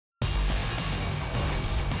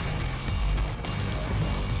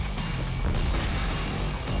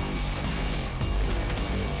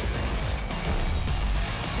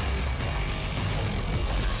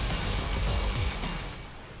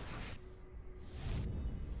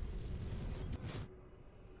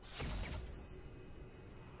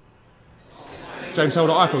James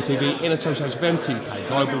Helder, IFL TV, in association with MTK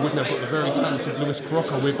Global. With me, I've got the very talented Lewis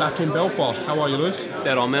Crocker. We're back in Belfast. How are you, Lewis?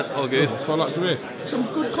 Dead on, mate. All good. That's what I like to hear.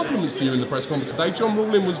 Some good compliments for you in the press conference today. John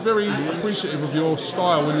Rawlin was very appreciative of your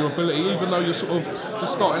style and your ability, even though you're sort of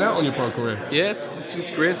just starting out on your pro career. Yeah,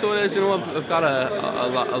 it's great. So it is. You know, I've got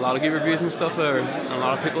a lot of good reviews and stuff there, and a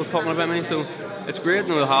lot of people's talking about me. So it's great,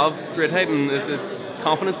 and we'll have great hype, and it's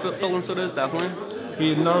confidence building. So it is definitely.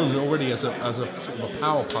 Being known already as a sort of a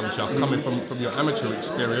power puncher, coming from your amateur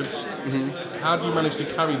experience, how do you manage to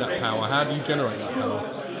carry that power? How do you generate that power?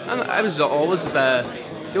 And I was always the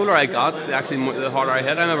older I got, the harder I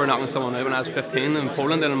hit. I remember knocking someone out when I was 15 in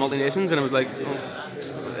Poland in a multi-nations, and I was like,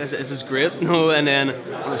 oh, this is great, you know. And then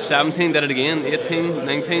when I was 17, did it again, 18,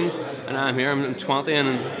 19, and now I'm here. I'm 20, and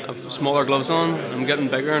I have smaller gloves on. I'm getting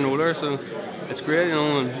bigger and older, so it's great, you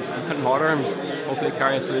know. And I'm hitting harder, and hopefully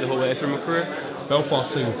carry it through the whole way through my career.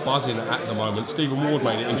 Belfast seems buzzing at the moment. Stephen Ward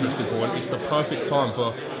made it interesting point. It's the perfect time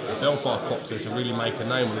for a Belfast boxer to really make a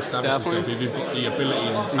name and establish himself. If you've got the ability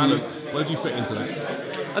and the talent, where do you fit into that?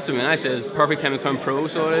 That's what I mean. I say it's perfect time to turn pro.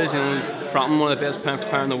 So it is. You know, from one of the best pound for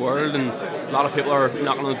pound in the world, and a lot of people are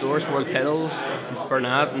knocking on the doors for world titles.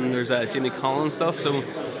 Burnett, and there's Jimmy Collins stuff. So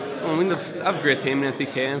I mean, I have a great team in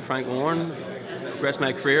NTK and Frank Warren. Progress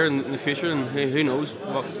my career in the future, and who knows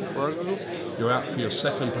where it'll go. You're out for your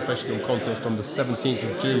second professional contest on the 17th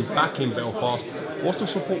of June back in Belfast. What's the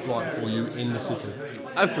support like for you in the city?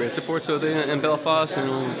 I have great support in Belfast, you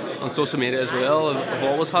know, on social media as well. I've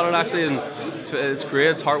always had it actually, and it's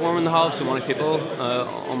great. It's heartwarming to have so many people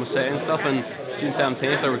on the side and stuff. And June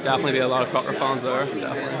 17th, there would definitely be a lot of Crocker fans there.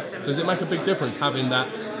 Definitely. Does it make a big difference having that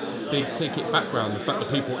big ticket background, the fact that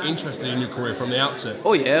people are interested in your career from the outset?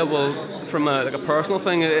 Oh yeah, well, from a personal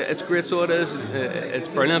thing, it's great. So it is. It's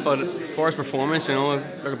brilliant, but for his performance, you know,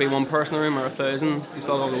 there could be one person in the room or 1,000. You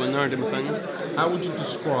still have to win there and do my thing. How would you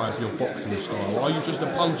describe your boxing style? Are you just a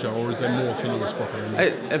puncher, or is there more to Lewis Crocker?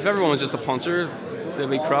 If everyone was just a puncher, they'd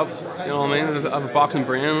be crap. You know what I mean? I have a boxing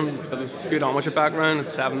brain, I have a good amateur background,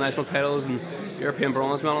 it's 7 national titles and European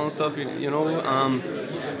bronze medal and stuff. You know, I'm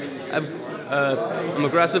an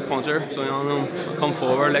aggressive puncher, so you know, I come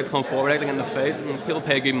forward, like to get in the fight, and people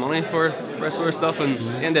pay good money for this sort of stuff, and at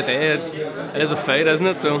the end of the day, it is a fight, isn't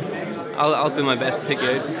it? So I'll do my best to take you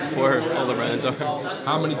out before all the rounds are.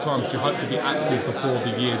 How many times do you hope to be active before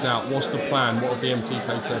the year's out? What's the plan? What have the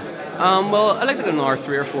MTK said? Well, I'd like to get another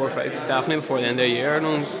 3 or 4 fights, definitely before the end of the year, you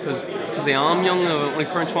know, because I am young, I only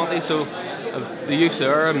turned 20, so I've the youth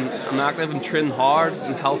there, I'm active, I'm training hard,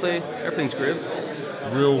 I'm healthy, everything's great.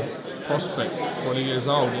 Real prospect, 20 years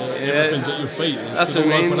old, everything's at your feet. That's what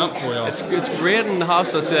I mean. Up for you. It's great, and to have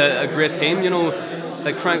such a great team, you know,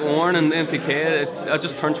 like Frank Warren and MTK. I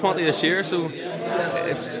just turned 20 this year, so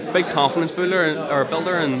it's a big confidence builder, and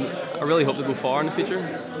I really hope to go far in the future.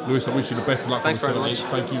 Lewis, I wish you the best of luck. Thanks very much.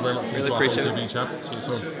 Thank you very much for really appreciate it. TV chat. See you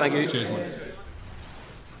soon. Thank you. Cheers, mate.